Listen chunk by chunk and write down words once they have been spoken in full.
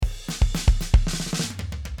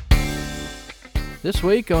This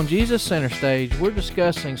week on Jesus Center Stage, we're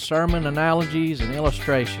discussing sermon analogies and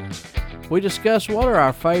illustrations. We discuss what are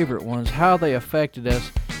our favorite ones, how they affected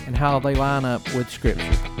us, and how they line up with Scripture.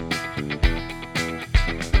 We're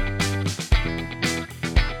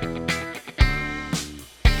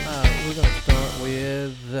going to start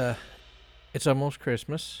with, it's almost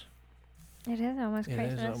Christmas. It is almost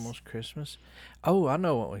Christmas. It is almost Christmas. Oh, I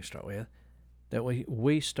know what we start with. That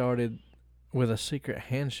we started with a secret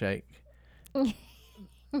handshake.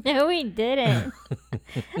 No, we didn't.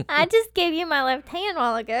 I just gave you my left hand a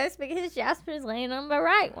while ago. It's because Jasper's laying on my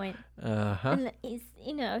right one. Uh-huh. And he's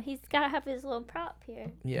got to have his little prop here.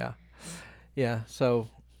 Yeah. Yeah, so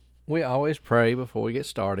we always pray before we get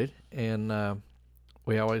started, and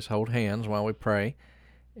we always hold hands while we pray.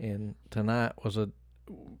 And tonight was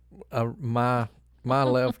my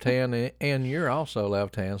left hand, and you're also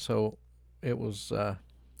left hand, so it was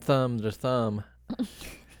thumb to thumb.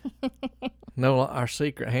 No, our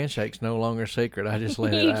secret handshake's no longer secret. I just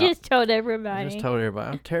let it out. You just told everybody. I just told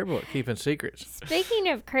everybody. I'm terrible at keeping secrets. Speaking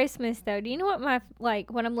of Christmas, though, do you know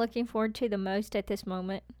what I'm looking forward to the most at this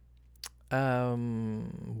moment?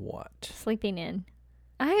 What? Sleeping in.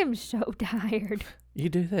 I am so tired. You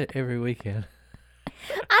do that every weekend.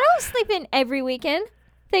 I don't sleep in every weekend.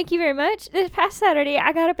 Thank you very much. This past Saturday,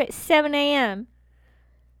 I got up at 7 a.m.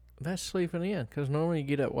 That's sleeping in, because normally you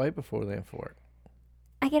get up way before then for it.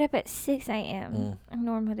 I get up at 6 a.m. on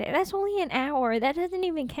normal day. That's only an hour. That doesn't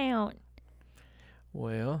even count.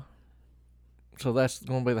 Well, so that's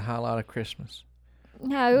going to be the highlight of Christmas.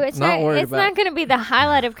 No, it's not. It's not going to be the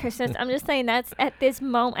highlight of Christmas. I'm just saying that's at this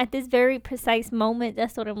very precise moment.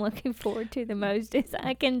 That's what I'm looking forward to the most. Is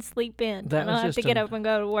I can sleep in. I don't have to get up and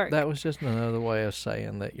go to work. That was just another way of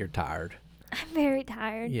saying that you're tired. I'm very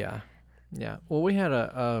tired. Yeah. Well, we had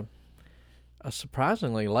a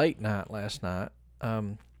surprisingly late night last night.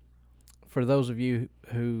 For those of you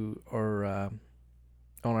who are on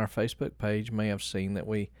our Facebook page may have seen that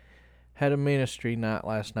we had a ministry night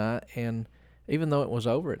last night, and even though it was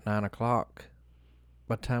over at 9 o'clock,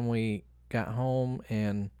 by the time we got home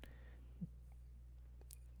and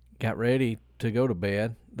got ready to go to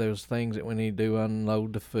bed, there was things that we needed to do,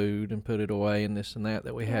 unload the food and put it away and this and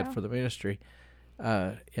that we had for the ministry.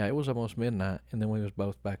 It was almost midnight, and then we was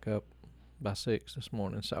both back up by 6 this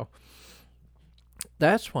morning, so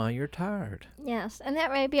that's why you're tired. Yes, and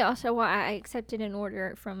that may be also why I accepted an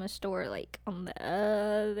order from a store like on the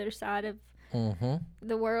other side of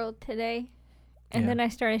the world today. And then I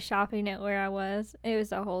started shopping at where I was. It was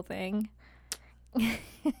the whole thing.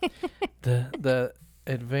 The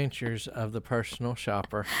adventures of the personal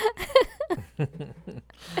shopper.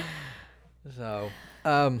 So,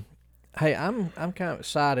 hey, I'm kind of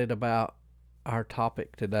excited about our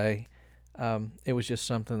topic today. It was just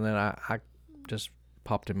something that I just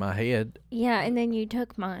popped in my head. Yeah, and then you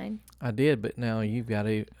took mine. I did, but now you've got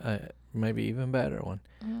a maybe even better one.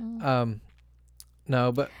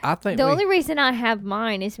 No, but I think the only reason I have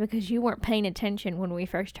mine is because you weren't paying attention when we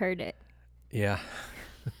first heard it. Yeah.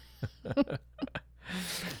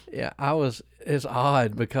 Yeah, it's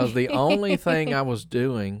odd because the only thing I was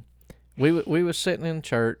doing, we was sitting in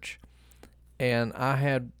church, and I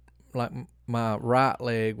had, like, my right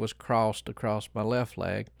leg was crossed across my left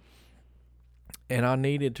leg, and I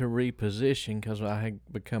needed to reposition because I had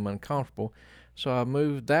become uncomfortable. So I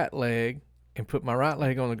moved that leg and put my right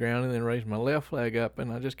leg on the ground and then raised my left leg up,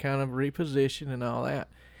 and I just kind of repositioned and all that.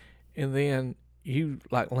 And then you,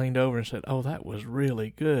 like, leaned over and said, "Oh, that was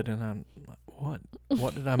really good." And I'm like,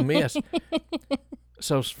 what did I miss?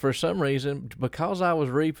 So for some reason, because I was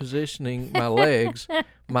repositioning my legs,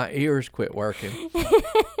 my ears quit working.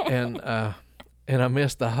 And I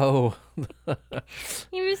missed the whole...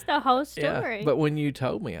 You missed the whole story. Yeah, but when you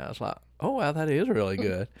told me, I was like, oh, wow, that is really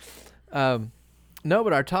good. No,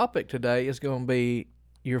 but our topic today is going to be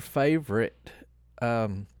your favorite, or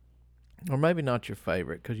maybe not your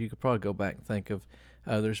favorite, because you could probably go back and think of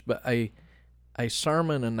others, but a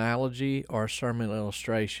sermon analogy or a sermon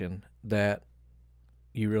illustration that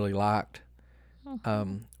you really liked,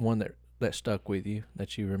 one that stuck with you,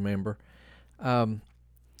 that you remember.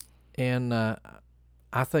 And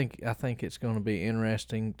I think it's going to be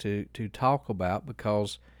interesting to talk about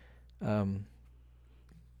because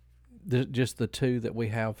just the two that we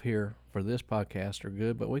have here for this podcast are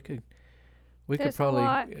good, but we could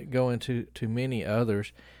probably go into many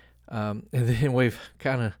others. And then we've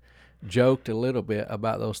kind of joked a little bit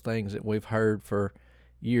about those things that we've heard for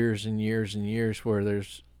years and years and years, where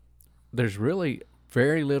there's really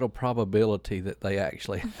very little probability that they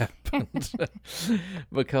actually happen.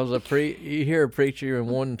 Because you hear a preacher in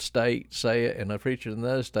one state say it and a preacher in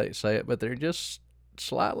another state say it, but they're just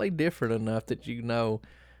slightly different enough that you know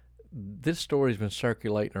this story's been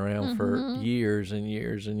circulating around for years and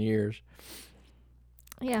years and years.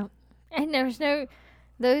 Yeah. And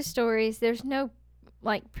those stories, there's no,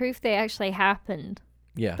 like, proof they actually happened.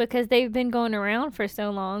 Yeah. Because they've been going around for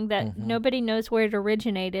so long that nobody knows where it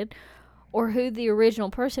originated or who the original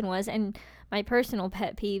person was. And my personal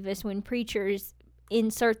pet peeve is when preachers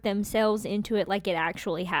insert themselves into it like it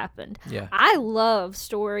actually happened. Yeah. I love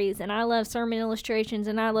stories, and I love sermon illustrations,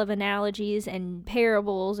 and I love analogies and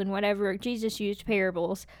parables and whatever. Jesus used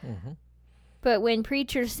parables. But when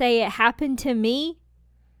preachers say it happened to me,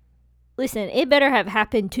 listen, it better have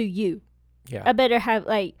happened to you. Yeah. I better have,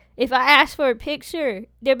 like, if I ask for a picture,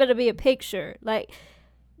 there better be a picture. Like,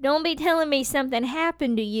 don't be telling me something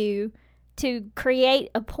happened to you to create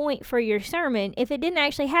a point for your sermon. If it didn't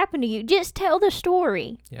actually happen to you, just tell the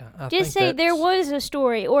story. Yeah. Just say there was a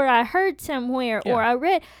story, or I heard somewhere, or I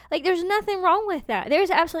read. Like, there's nothing wrong with that. There's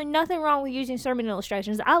absolutely nothing wrong with using sermon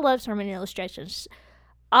illustrations. I love sermon illustrations.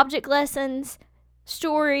 Object lessons,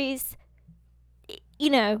 stories, you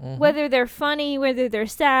know, whether they're funny, whether they're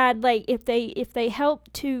sad, like if they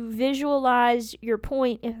help to visualize your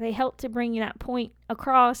point, if they help to bring that point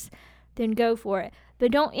across, then go for it.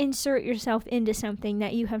 But don't insert yourself into something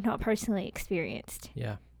that you have not personally experienced.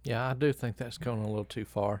 Yeah. Yeah, I do think that's going a little too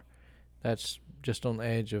far. That's just on the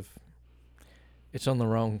edge of, it's on the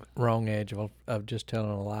wrong edge of just telling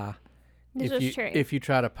a lie. This is true. If you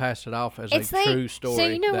try to pass it off as a true story so,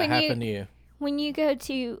 you know, that happened to you. When you go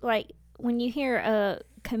to, like, when you hear a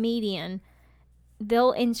comedian,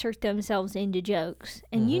 they'll insert themselves into jokes,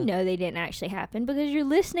 and you know they didn't actually happen because you're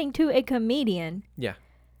listening to a comedian. Yeah.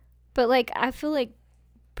 But, like, I feel like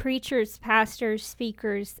preachers, pastors,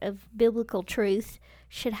 speakers of biblical truth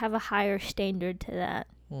should have a higher standard to that.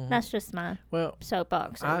 That's just my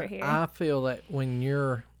soapbox over here. I feel that when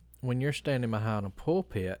you're standing behind a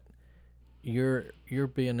pulpit, you're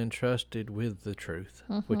being entrusted with the truth,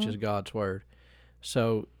 which is God's word.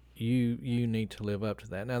 So you need to live up to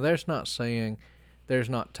that. Now, there's not saying there's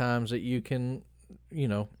not times that you can, you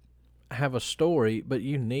know, have a story, but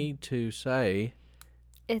you need to say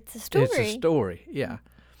it's a story. It's a story, yeah.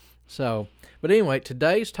 So, but anyway,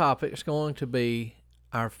 today's topic is going to be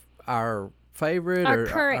our favorite our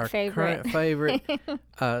current favorite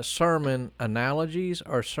sermon analogies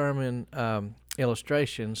or sermon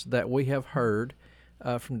illustrations that we have heard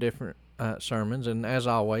from different sermons. And as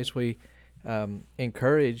always, we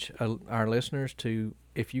encourage our listeners to,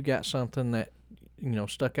 if you got something that, you know,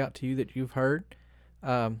 stuck out to you that you've heard,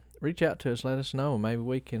 reach out to us, let us know. Maybe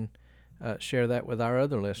we can share that with our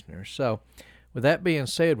other listeners. So, with that being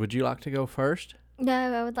said, would you like to go first? No,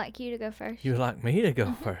 I would like you to go first. You would like me to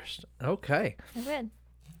go first? Okay. I would.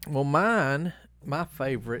 Well, my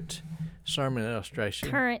favorite sermon illustration,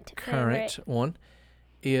 current one,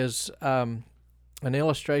 is an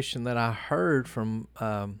illustration that I heard from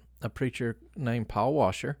a preacher named Paul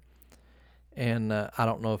Washer, and I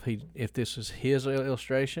don't know if this is his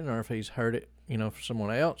illustration or if he's heard it, you know, from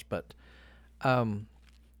someone else, but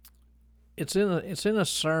it's in a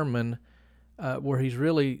sermon where he's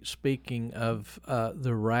really speaking of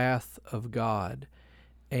the wrath of God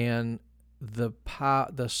and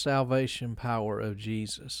the salvation power of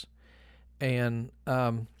Jesus, and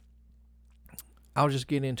I'll just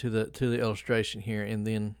get into the illustration here, and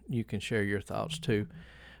then you can share your thoughts too.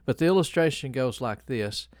 But the illustration goes like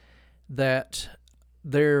this: that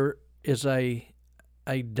there is a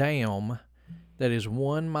dam that is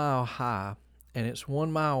 1 mile high and it's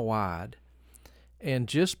 1 mile wide, and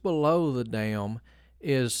just below the dam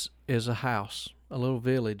is a house, a little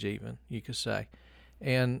village even, you could say.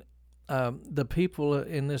 And the people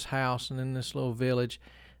in this house and in this little village,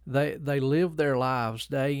 they live their lives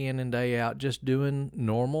day in and day out just doing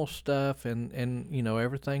normal stuff, and you know,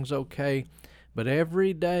 everything's okay. But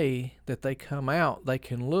every day that they come out, they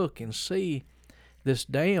can look and see this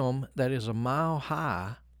dam that is 1 mile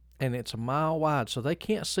high and it's 1 mile wide, so they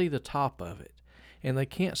can't see the top of it and they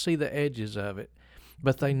can't see the edges of it.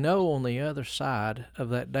 But they know on the other side of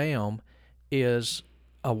that dam is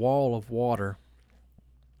a wall of water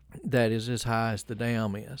that is as high as the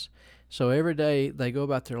dam is. So every day they go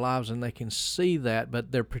about their lives and they can see that,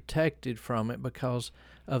 but they're protected from it because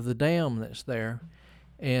of the dam that's there.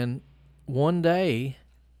 And one day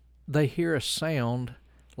they hear a sound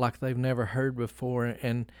like they've never heard before,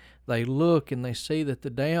 and they look and they see that the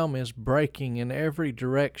dam is breaking in every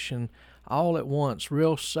direction all at once.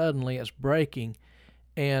 Real suddenly it's breaking,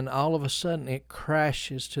 and all of a sudden it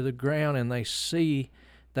crashes to the ground, and they see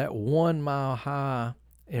that 1 mile high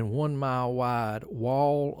and 1 mile wide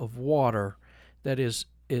wall of water that is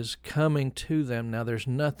is coming to them now. There's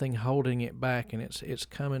nothing holding it back, and it's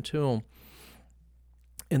coming to them.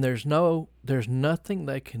 And there's nothing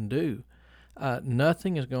they can do.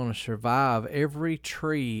 Nothing is going to survive. Every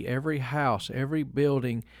tree, every house, every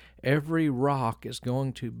building, every rock is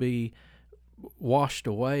going to be washed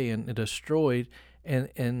away and destroyed,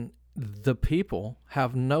 and the people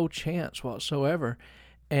have no chance whatsoever,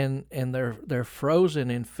 and they're frozen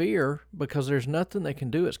in fear because there's nothing they can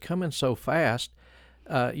do. It's coming so fast.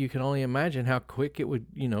 You can only imagine how quick it would,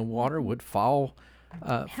 water would fall.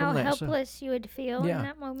 How from that. helpless you would feel in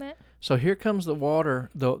that moment. So here comes the water,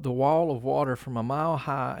 the wall of water from a mile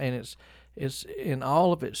high, and it's in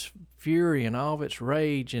all of its fury and all of its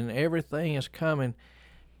rage, and everything is coming.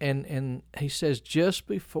 And he says, just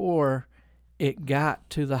before it got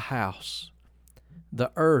to the house,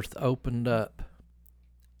 the earth opened up,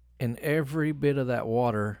 and every bit of that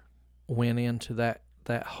water went into that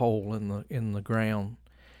hole in the ground.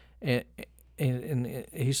 And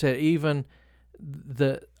he said even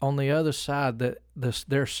on the other side, that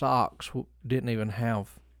their socks didn't even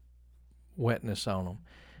have wetness on them,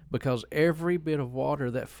 because every bit of water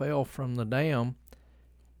that fell from the dam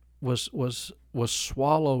was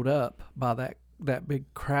swallowed up by that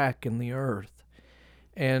big crack in the earth.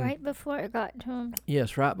 And right before it got to them.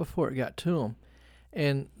 Yes, right before it got to them.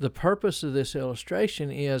 And the purpose of this illustration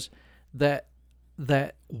is that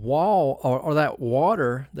wall or that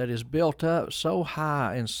water that is built up so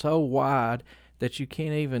high and so wide that you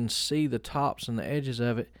can't even see the tops and the edges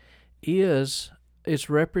of it, it's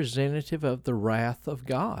representative of the wrath of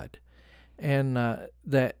God, and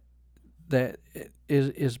that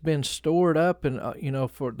is been stored up. And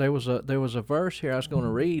there was a verse here I was going to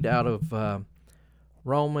read out of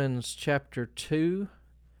Romans chapter 2.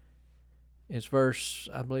 It's verse,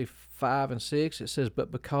 I believe, 5 and 6. It says,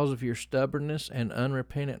 "But because of your stubbornness and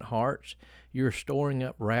unrepentant hearts, you are storing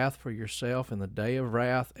up wrath for yourself in the day of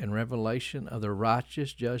wrath and revelation of the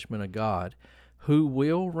righteous judgment of God, who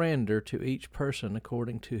will render to each person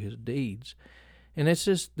according to his deeds." And this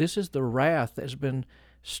is the wrath that's been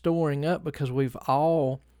storing up because we've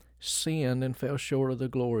all sinned and fell short of the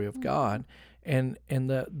glory of God. And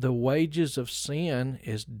the wages of sin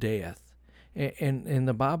is death. And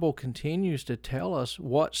the Bible continues to tell us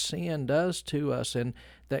what sin does to us, and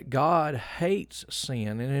that God hates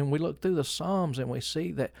sin. And then we look through the Psalms and we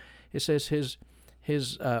see that it says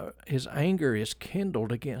his anger is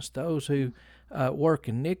kindled against those who work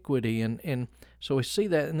iniquity, and so we see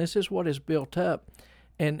that, and this is what is built up.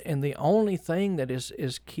 And the only thing that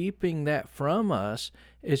is keeping that from us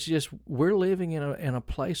is just we're living in a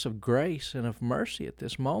place of grace and of mercy at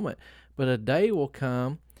this moment. But a day will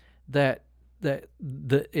come that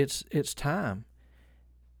it's time,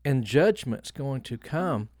 and judgment's going to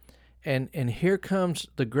come, and here comes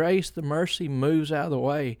the grace. The mercy moves out of the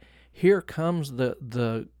way. Here comes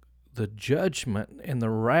the judgment and the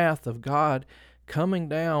wrath of God coming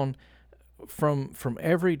down from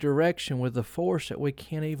every direction with the force that we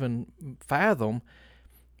can't even fathom.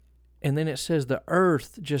 And then it says the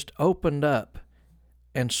earth just opened up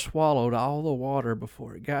and swallowed all the water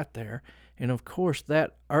before it got there. And of course,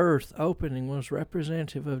 that earth opening was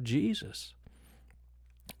representative of Jesus.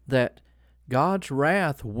 That God's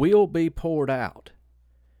wrath will be poured out.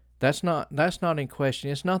 That's not in question.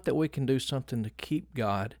 It's not that we can do something to keep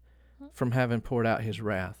God from having poured out his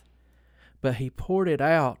wrath. But he poured it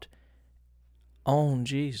out on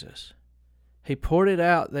Jesus. He poured it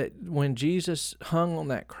out that when Jesus hung on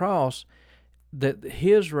that cross, that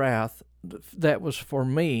his wrath that was for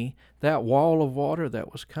me, that wall of water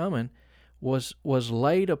that was coming, was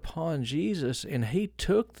laid upon Jesus, and he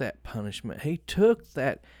took that punishment. He took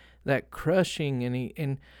that crushing,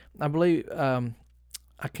 and I believe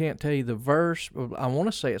I can't tell you the verse, but I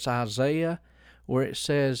want to say it's Isaiah, where it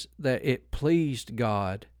says that it pleased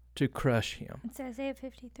God to crush him. It's Isaiah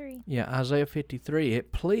 53. Yeah, Isaiah 53.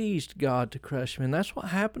 It pleased God to crush him, and that's what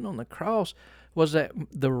happened on the cross. Was that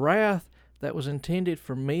the wrath that was intended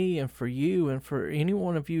for me and for you and for any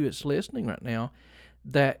one of you that's listening right now,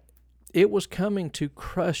 that it was coming to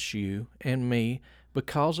crush you and me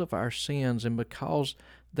because of our sins and because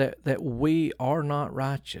that we are not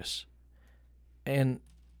righteous. And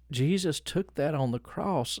Jesus took that on the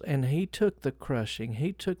cross, and he took the crushing.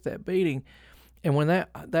 He took that beating. And when that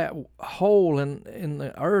hole in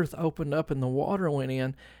the earth opened up and the water went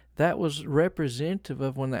in, that was representative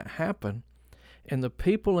of when that happened. And the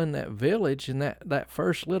people in that village, in that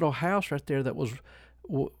first little house right there that was,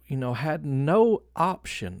 had no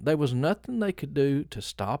option. There was nothing they could do to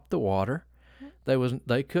stop the water.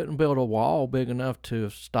 They couldn't build a wall big enough to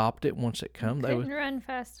have stopped it once it come. Couldn't run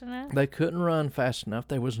fast enough. They couldn't run fast enough.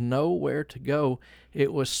 There was nowhere to go.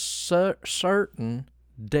 It was certain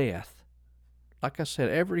death. Like I said,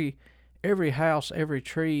 every house, every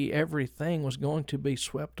tree, everything was going to be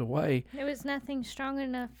swept away. There was nothing strong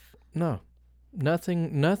enough. No,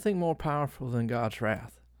 nothing more powerful than God's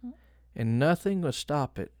wrath, and nothing would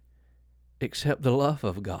stop it except the love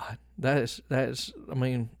of God. That is. I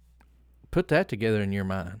mean, put that together in your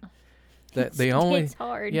mind. That It's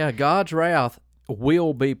hard. Yeah, God's wrath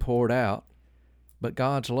will be poured out, but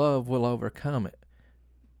God's love will overcome it.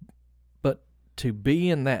 But to be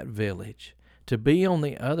in that village, to be on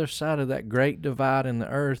the other side of that great divide in the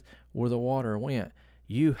earth where the water went,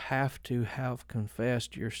 you have to have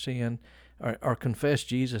confessed your sin or confessed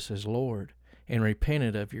Jesus as Lord and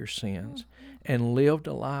repented of your sins and lived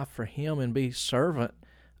a life for Him and be servant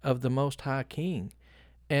of the Most High King.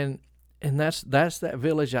 And that's that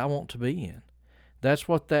village I want to be in. That's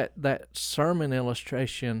what that sermon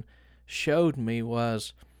illustration showed me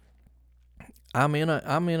was I'm in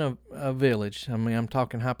a village. I mean, I'm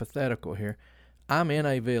talking hypothetical here. I'm in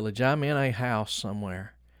a village. I'm in a house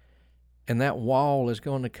somewhere. And that wall is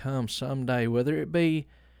going to come someday, whether it be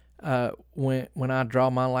when I draw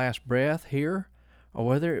my last breath here, or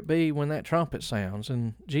whether it be when that trumpet sounds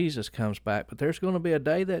and Jesus comes back. But there's going to be a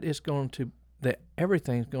day that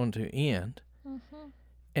everything's going to end.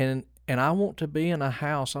 And I want to be in a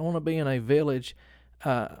house. I want to be in a village,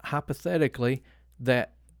 hypothetically,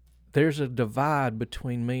 that there's a divide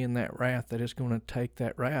between me and that wrath that is going to take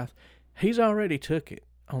that wrath. He's already took it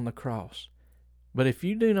on the cross. But if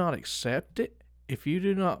you do not accept it, if you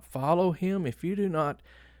do not follow Him, if you do not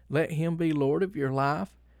let Him be Lord of your life,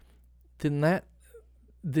 then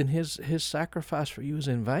His sacrifice for you is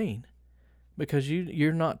in vain, because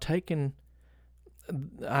you're not taking,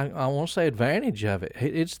 I won't say advantage of it.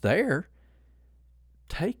 It's there.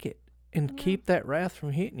 Take it and keep that wrath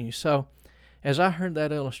from hitting you. So, as I heard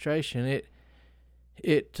that illustration,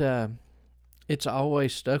 it's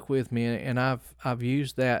always stuck with me, and I've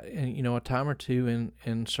used that a time or two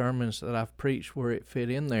in sermons that I've preached where it fit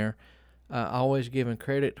in there. Always giving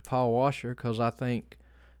credit to Paul Washer, because I think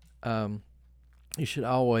you should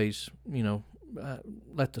always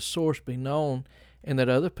let the source be known, and that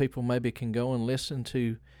other people maybe can go and listen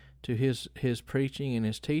to his preaching and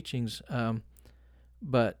his teachings.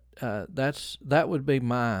 But that would be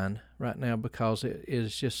mine right now, because it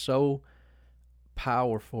is just so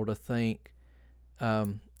powerful to think.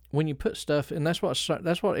 When you put stuff, and that's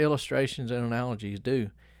what illustrations and analogies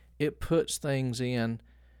do. It puts things in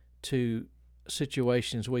to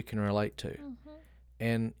situations we can relate to.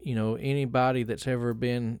 And anybody that's ever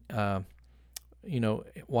been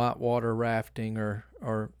whitewater rafting or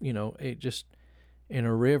it just in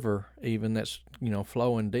a river even that's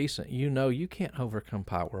flowing decent, you can't overcome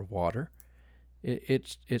power of water.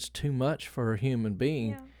 It's too much for a human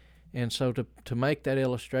being. And so to make that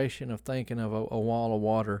illustration of thinking of a wall of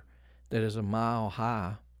water that is a mile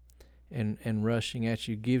high and rushing at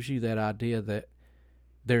you gives you that idea that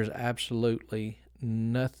there's absolutely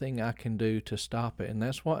nothing I can do to stop it. And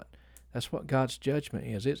that's what God's judgment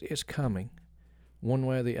is. It's coming one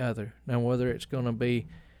way or the other. Now, whether it's going to be,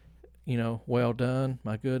 well done,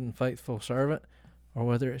 my good and faithful servant, or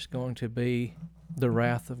whether it's going to be the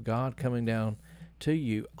wrath of God coming down to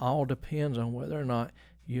you, all depends on whether or not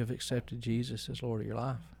you have accepted Jesus as Lord of your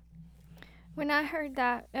life. When I heard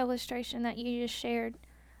that illustration that you just shared,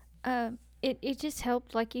 it just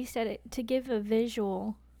helped, like you said, to give a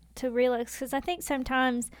visual to realize, because I think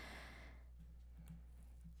sometimes,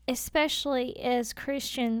 especially as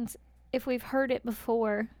Christians, if we've heard it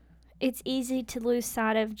before, it's easy to lose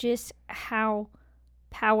sight of just how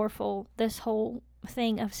powerful this whole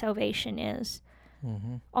thing of salvation is.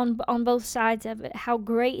 On both sides of it, how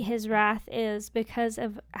great His wrath is because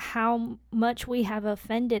of how much we have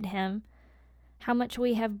offended Him, how much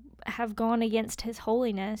we have gone against His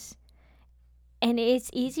holiness. And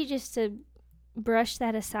it's easy just to brush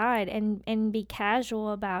that aside and be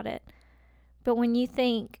casual about it. But when you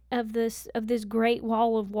think of this great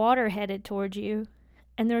wall of water headed towards you,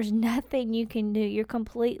 and there's nothing you can do, you're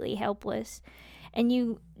completely helpless,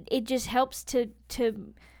 and it just helps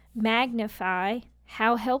to magnify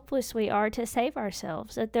how helpless we are to save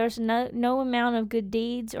ourselves, that there's no amount of good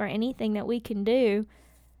deeds or anything that we can do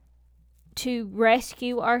to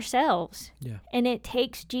rescue ourselves. And it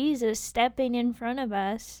takes Jesus stepping in front of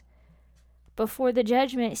us before the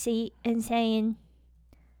judgment seat and saying,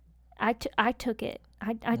 I took it.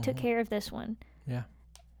 I took care of this one.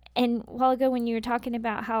 And a while ago when you were talking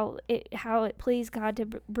about how it pleased God to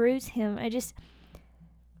bruise Him,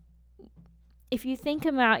 if you think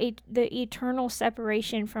about the eternal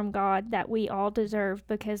separation from God that we all deserve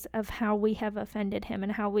because of how we have offended him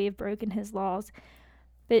and how we have broken his laws,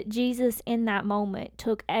 but Jesus in that moment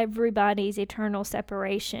took everybody's eternal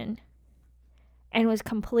separation and was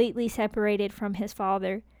completely separated from his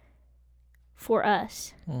Father for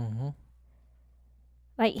us. Mm-hmm.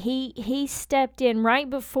 Like he stepped in right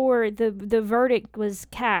before the verdict was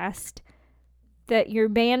cast that you're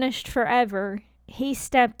banished forever. He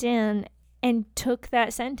stepped in and took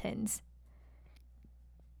that sentence.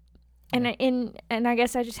 Yeah. And I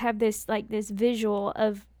guess I just have this visual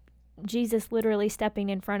of Jesus literally stepping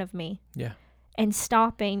in front of me. Yeah. And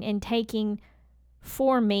stopping and taking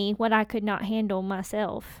for me what I could not handle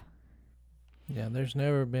myself. Yeah, there's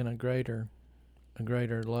never been a greater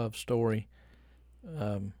love story.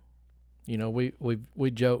 You know,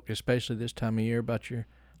 we joke, especially this time of year, about your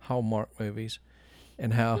Hallmark movies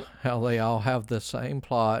and how they all have the same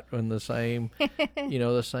plot and the same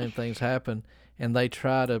the same things happen, and they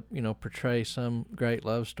try to portray some great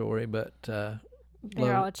love story, but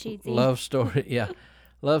they're all cheesy. Love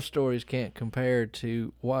stories can't compare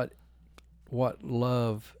to what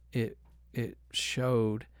love it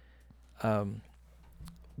showed,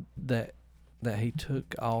 that he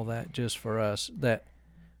took all that just for us, that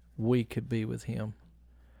we could be with him.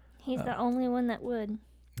 He's the only one that would.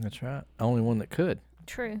 That's right. Only one that could.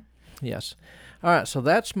 True. Yes. All right, so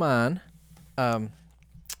that's mine.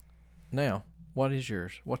 Now, what is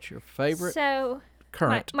yours? What's your favorite? So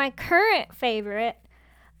current. My current favorite.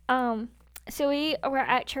 So we were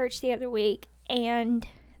at church the other week, and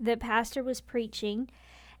the pastor was preaching,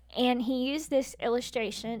 and he used this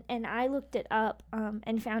illustration, and I looked it up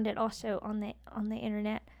and found it also on the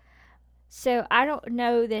internet. So I don't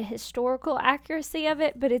know the historical accuracy of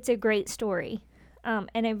it, but it's a great story,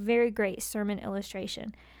 and a very great sermon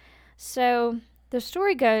illustration. So the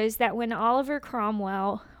story goes that when Oliver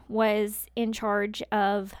Cromwell was in charge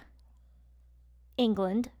of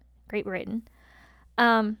England, Great Britain,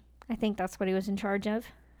 I think that's what he was in charge of.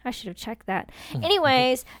 I should have checked that.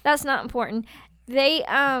 Anyways, that's not important. They,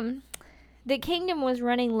 the kingdom was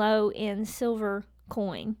running low in silver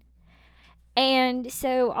coin. And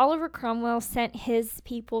so Oliver Cromwell sent his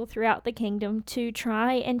people throughout the kingdom to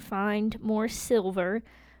try and find more silver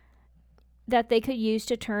that they could use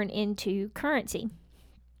to turn into currency.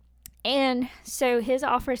 And so his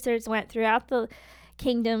officers went throughout the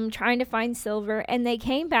kingdom trying to find silver, and they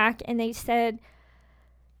came back and they said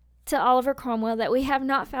to Oliver Cromwell that we have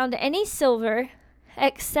not found any silver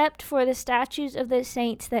except for the statues of the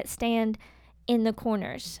saints that stand in the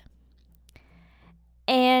corners.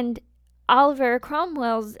 And Oliver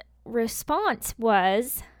Cromwell's response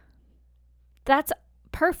was, "That's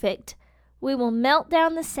perfect. We will melt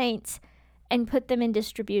down the saints and put them in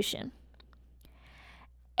distribution."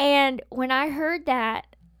 And when I heard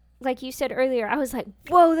that, like you said earlier, I was like,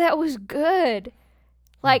 whoa, that was good.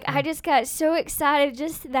 Like, I just got so excited,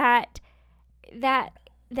 just that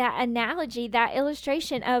analogy, that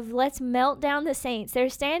illustration of let's melt down the saints. They're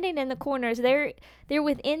standing in the corners. They're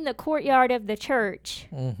within the courtyard of the church.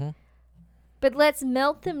 Mm-hmm. But let's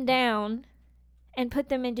melt them down and put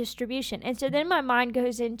them in distribution. And so then my mind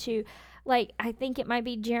goes into, like, I think it might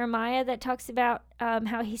be Jeremiah that talks about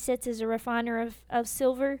how he sits as a refiner of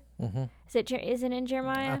silver. Mm-hmm. Is it in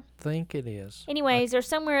Jeremiah? I think it is. Anyways, there's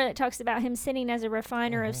somewhere that talks about him sitting as a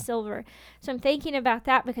refiner of silver. So I'm thinking about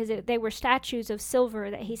that because they were statues of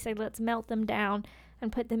silver that he said, let's melt them down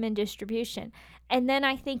and put them in distribution. And then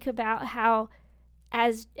I think about how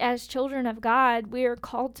as children of God, we are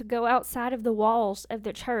called to go outside of the walls of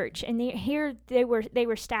the church. And here they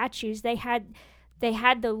were statues. They had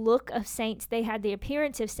the look of saints. They had the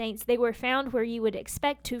appearance of saints. They were found where you would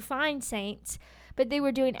expect to find saints, but they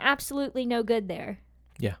were doing absolutely no good there.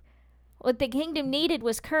 Yeah. What the kingdom needed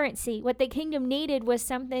was currency. What the kingdom needed was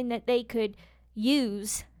something that they could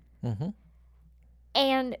use. Mm-hmm.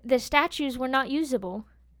 And the statues were not usable.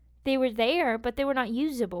 They were there, but they were not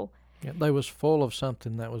usable. Yeah, they was full of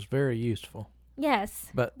something that was very useful. Yes.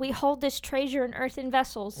 But we hold this treasure in earthen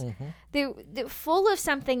vessels. Mm-hmm. They're full of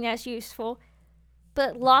something that's useful,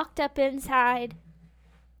 but locked up inside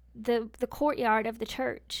the courtyard of the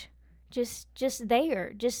church. Just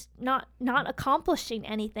there, just not accomplishing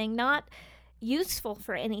anything, not useful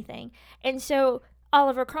for anything. And so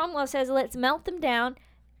Oliver Cromwell says, let's melt them down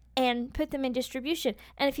and put them in distribution.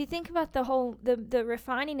 And if you think about the whole, the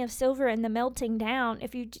refining of silver and the melting down,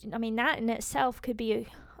 that in itself could be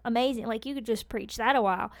amazing. Like, you could just preach that a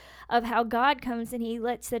while, of how God comes and he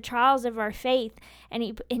lets the trials of our faith, and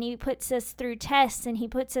he puts us through tests, and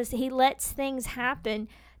he lets things happen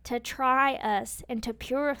to try us and to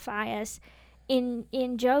purify us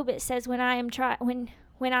In Job it says, when I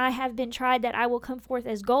have been tried, that I will come forth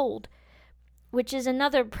as gold, which is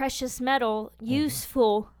another precious metal,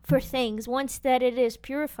 useful for things once that it is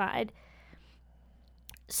purified.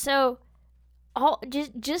 So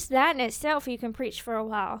just that in itself, you can preach for a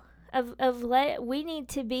while. We need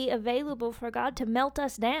to be available for God to melt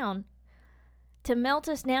us down,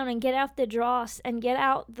 and get out the dross and get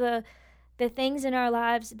out the things in our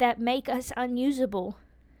lives that make us unusable.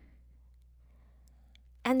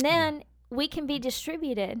 And then we can be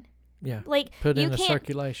distributed. Yeah. Like, put into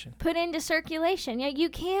circulation. Put into circulation. Yeah, you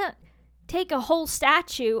can't take a whole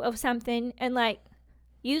statue of something and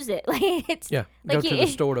use it. Like, it's go to the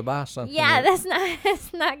store to buy something. Yeah, that's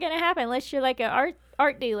not gonna happen unless you're like an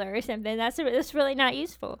art dealer or something. That's really not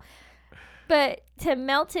useful. But to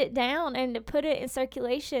melt it down and to put it in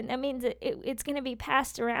circulation, that means it's going to be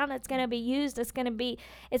passed around. It's going to be used. It's going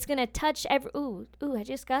to touch every. I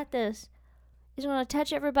just got this. It's going to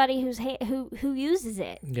touch everybody who uses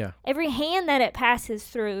it. Yeah. Every hand that it passes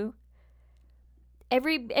through.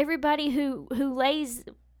 Everybody who lays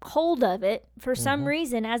hold of it for some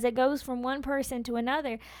reason as it goes from one person to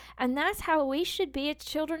another. And that's how we should be as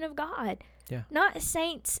children of God. Yeah. Not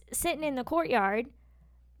saints sitting in the courtyard,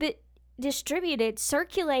 but distributed,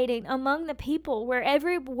 circulating among the people, where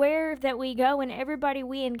everywhere that we go and everybody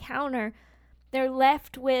we encounter, they're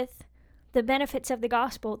left with the benefits of the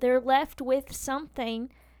gospel. They're left with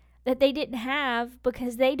something that they didn't have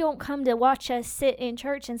because they don't come to watch us sit in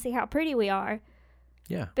church and see how pretty we are.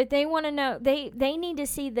 Yeah. But they want to know, they need to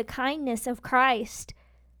see the kindness of Christ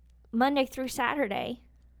Monday through Saturday,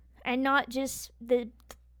 and not just the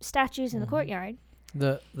statues in the courtyard.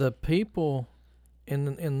 The people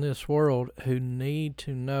in this world who need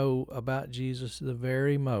to know about Jesus the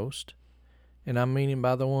very most, and I'm meaning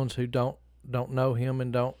by the ones who don't know him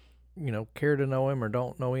and don't care to know him or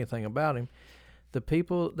don't know anything about him, the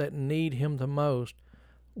people that need him the most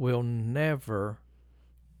will never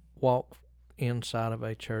walk inside of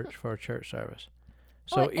a church for a church service.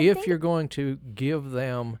 So if you're going to give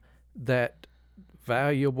them that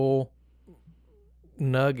valuable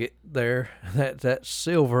nugget there, that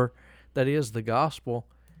silver that is the gospel,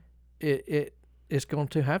 it's going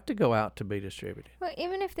to have to go out to be distributed. Well,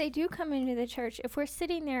 even if they do come into the church, if we're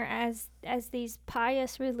sitting there as these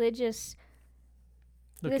pious religious,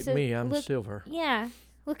 look at me, I'm silver. Yeah,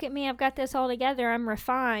 look at me, I've got this all together. I'm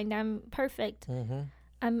refined. I'm perfect.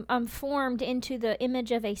 I'm formed into the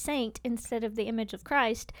image of a saint instead of the image of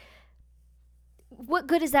Christ. What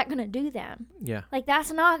good is that going to do them? Yeah, like,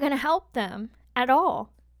 that's not going to help them at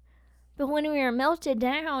all. But when we are melted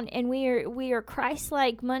down and we are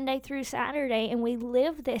Christ-like Monday through Saturday, and we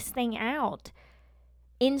live this thing out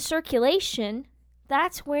in circulation,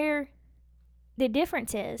 that's where the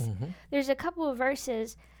difference is. There's a couple of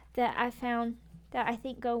verses that I found that I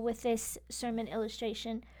think go with this sermon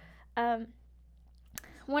illustration.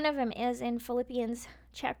 One of them is in Philippians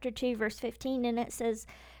chapter 2, verse 15, and it says,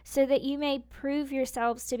 "So that you may prove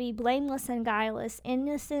yourselves to be blameless and guileless,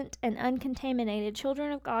 innocent and uncontaminated,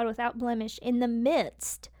 children of God without blemish, in the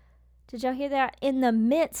midst," did y'all hear that? "In the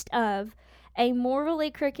midst of a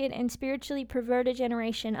morally crooked and spiritually perverted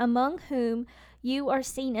generation, among whom you are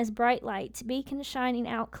seen as bright lights, beacons shining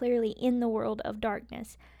out clearly in the world of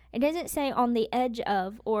darkness." It doesn't say on the edge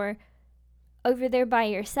of, or over there by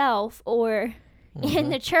yourself, or in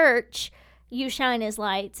the church you shine as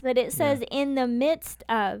lights, but it says in the midst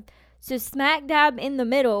of. So smack dab in the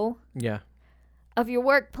middle of your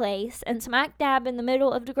workplace, and smack dab in the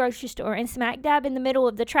middle of the grocery store, and smack dab in the middle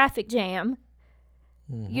of the traffic jam.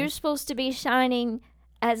 You're supposed to be shining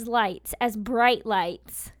as lights, as bright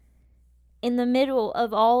lights, in the middle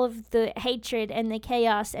of all of the hatred and the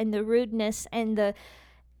chaos and the rudeness and the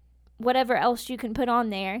whatever else you can put on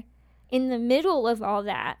there, in the middle of all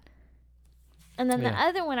that. And then the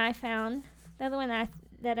other one I found, that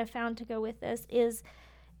I found to go with this, is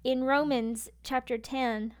in Romans chapter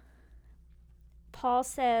 10. Paul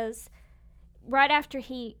says, right after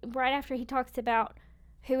he talks about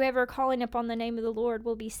whoever calling upon the name of the Lord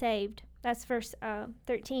will be saved. That's verse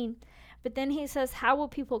 13. But then he says, "How will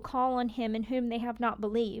people call on him in whom they have not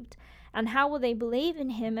believed? And how will they believe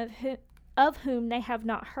in him of whom they have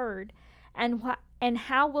not heard? And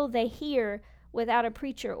how will they hear without a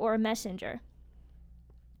preacher or a messenger?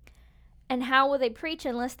 And how will they preach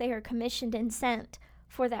unless they are commissioned and sent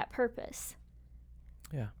for that purpose?"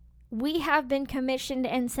 Yeah. We have been commissioned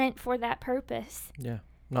and sent for that purpose. Yeah.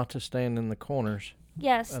 Not to stand in the corners.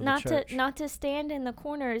 Yes, not to stand in the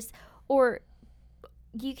corners, or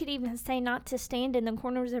you could even say not to stand in the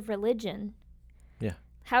corners of religion. Yeah.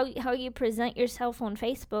 how you present yourself on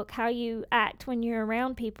Facebook, how you act when you're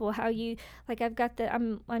around people, how you, like,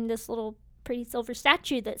 I'm this little pretty silver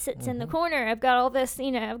statue that sits in the corner. I've got all this,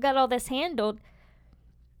 I've got all this handled.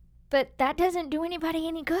 But that doesn't do anybody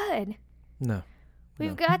any good. No.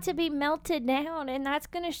 We've got to be melted down, and that's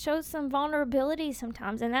going to show some vulnerability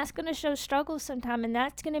sometimes, and that's going to show struggles sometimes, and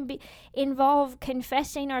that's going to involve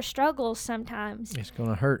confessing our struggles sometimes. It's going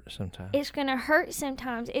to hurt sometimes. It's going to hurt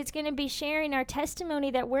sometimes. It's going to be sharing our testimony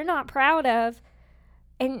that we're not proud of,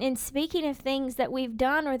 and speaking of things that we've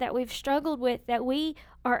done or that we've struggled with that we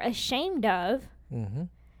are ashamed of,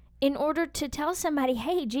 in order to tell somebody,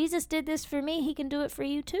 hey, Jesus did this for me, he can do it for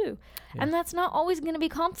you too. Yes. And that's not always going to be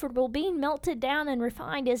comfortable. Being melted down and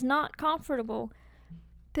refined is not comfortable.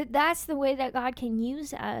 But that's the way that God can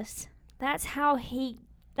use us. That's how he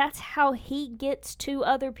gets to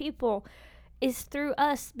other people, is through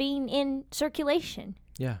us being in circulation.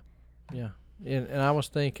 Yeah. Yeah. And I was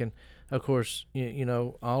thinking, of course,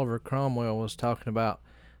 Oliver Cromwell was talking about,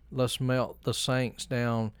 let's melt the saints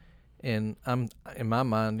down. And I'm, in my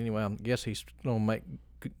mind anyway, I guess he's gonna make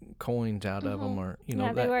coins out of them, or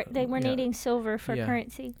they were needing silver for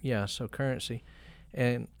currency. Yeah, so currency,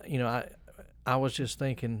 and I was just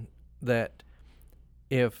thinking that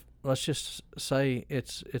if, let's just say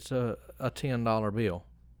it's a $10 bill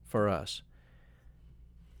for us.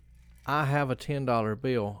 I have a $10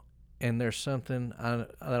 bill, and there's something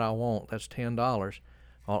that I want that's $10.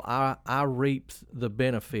 Well, I reap the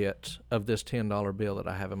benefits of this $10 bill that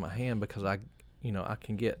I have in my hand because I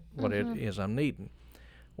can get what it is I'm needing.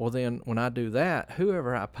 Well, then when I do that,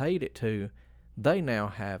 whoever I paid it to, they now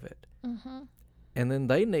have it. And then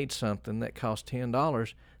they need something that costs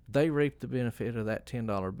 $10. They reap the benefit of that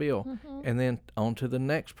 $10 bill. And then on to the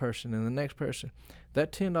next person and the next person.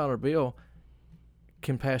 That $10 bill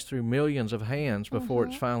can pass through millions of hands before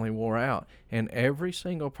it's finally wore out, and every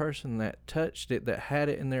single person that touched it, that had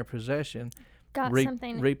it in their possession,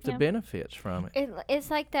 reaped the benefits from it. It's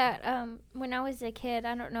like that. When I was a kid,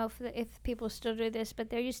 I don't know if people still do this, but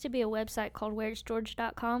there used to be a website called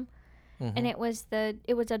where'sgeorge.com, and it was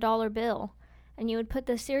a dollar bill, and you would put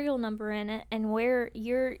the serial number in it and where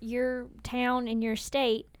your town and your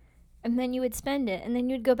state. And then you would spend it, and then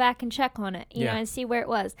you'd go back and check on it, you know, and see where it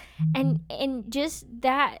was, and just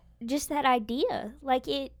that idea, like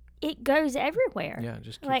it goes everywhere. Yeah, it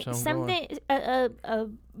just keeps like on something, going. a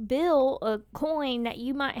bill, a coin that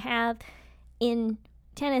you might have in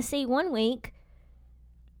Tennessee one week,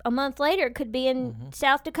 a month later it could be in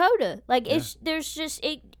South Dakota. Like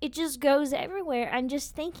it just goes everywhere. I'm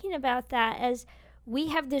just thinking about that as we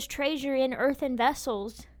have this treasure in earthen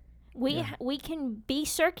vessels. We can be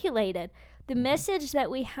circulated. The message that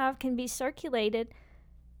we have can be circulated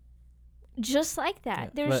just like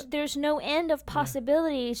that. There's no end of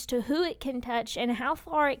possibilities to who it can touch and how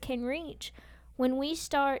far it can reach when we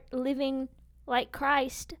start living like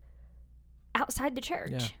Christ outside the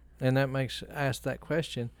church. Yeah. And that makes ask that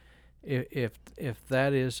question. If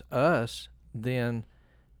that is us, then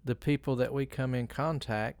the people that we come in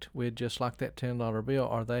contact with, just like that $10 bill,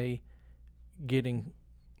 are they getting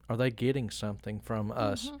something from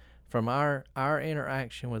us, from our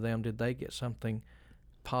interaction with them? Did they get something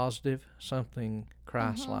positive, something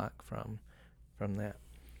Christ-like from that?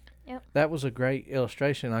 Yep. That was a great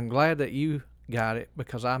illustration. I'm glad that you got it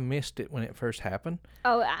because I missed it when it first happened.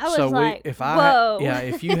 Oh, I was like, whoa.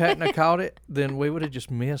 If you hadn't have caught it, then we would have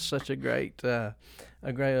just missed such a great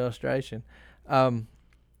illustration.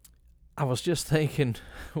 I was just thinking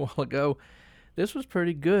a while ago, this was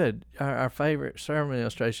pretty good, our favorite sermon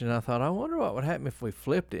illustration. I thought, I wonder what would happen if we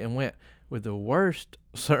flipped it and went with the worst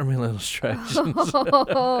sermon illustrations.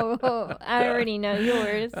 Oh, I already know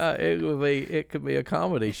yours. It could be a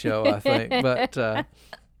comedy show, I think. But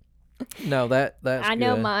no, that's I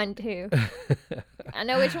know mine too. I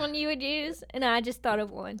know which one you would use, and I just thought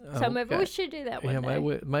of one. So maybe we should do that one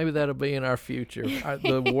day. Maybe that'll be in our future.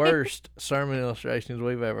 The worst sermon illustrations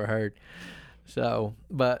we've ever heard. So,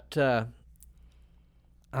 but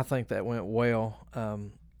I think that went well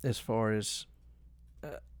as far as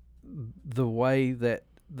the way that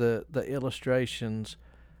the illustrations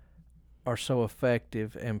are so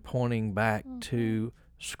effective and pointing back to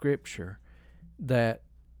Scripture that,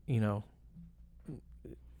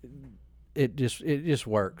 it just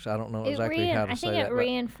works. I don't know exactly how to say that. I think it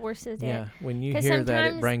reinforces it. Yeah, when you hear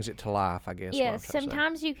that, it brings it to life, I guess. Yeah,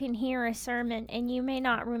 sometimes you can hear a sermon and you may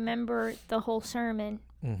not remember the whole sermon,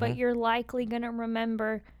 but you're likely going to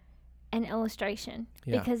remember an illustration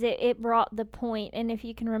because it brought the point. And if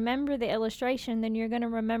you can remember the illustration, then you're going to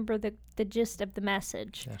remember the gist of the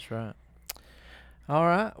message. That's right. All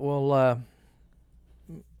right. Well,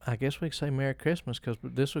 I guess we could say Merry Christmas because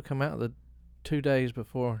this will come out the 2 days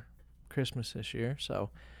before Christmas this year. So,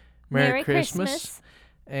 Merry Christmas.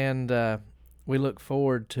 And we look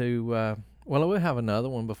forward to, well, we'll have another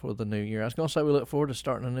one before the new year. I was going to say we look forward to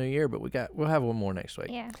starting a new year, but we'll have one more next week.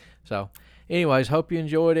 Yeah. So, anyways, hope you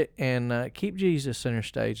enjoyed it, and keep Jesus center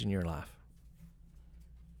stage in your life.